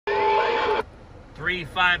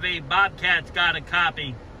358 Bobcat's got a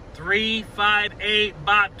copy. 358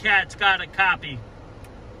 Bobcat's got a copy.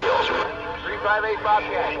 358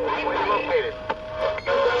 Bobcat, where are you located?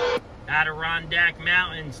 Adirondack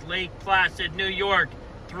Mountains, Lake Placid, New York.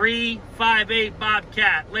 358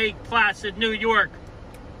 Bobcat, Lake Placid, New York.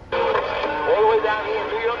 All the way down here in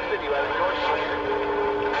New York City, right in North Street.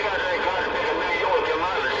 I got that contact in New York, I'm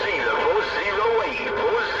out of the sea, the 408,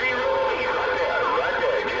 408, right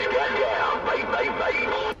there, just got down, bye.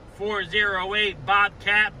 408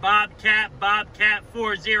 Bobcat, Bobcat, Bobcat,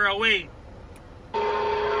 408. I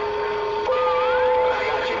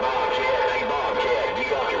got you, Bobcat. Hey, Bobcat, you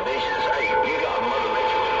got conditions. Hey, you got Mother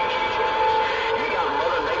Nature. You got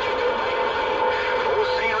Mother Nature.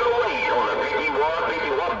 408 on a 50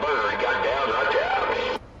 watt burner got down right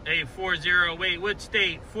there. Hey, 408, what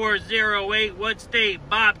state? 408, what state?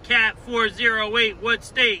 Bobcat, 408, what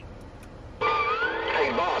state?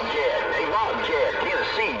 Hey, Bobcat,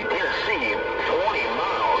 Tennessee,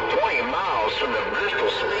 20 miles from the Bristol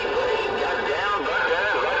Speedway. Got down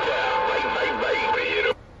right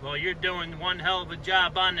there. Well, you're doing one hell of a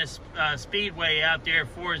job on this speedway out there,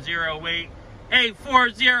 408. Hey,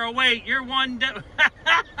 408, you're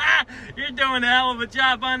you're doing a hell of a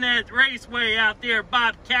job on that raceway out there.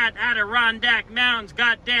 Bobcat, Adirondack Mountains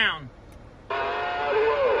got down.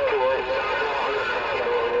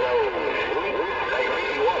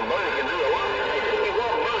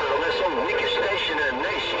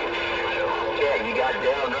 You got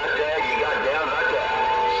down right there.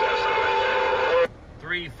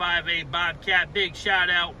 358 Bobcat, big shout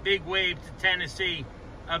out, big wave to Tennessee.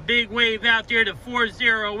 A big wave out there to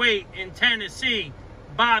 408 in Tennessee.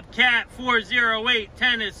 Bobcat, 408,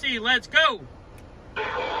 Tennessee. Let's go.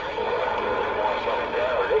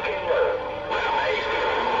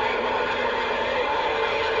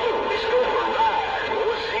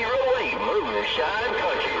 Moonshine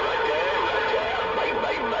country, right there.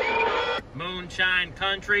 Moonshine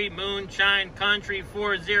country, Moonshine country,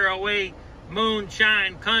 408.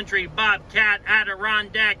 Moonshine country, Bobcat,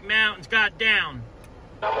 Adirondack Mountains got down.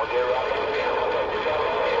 I'm gonna get right.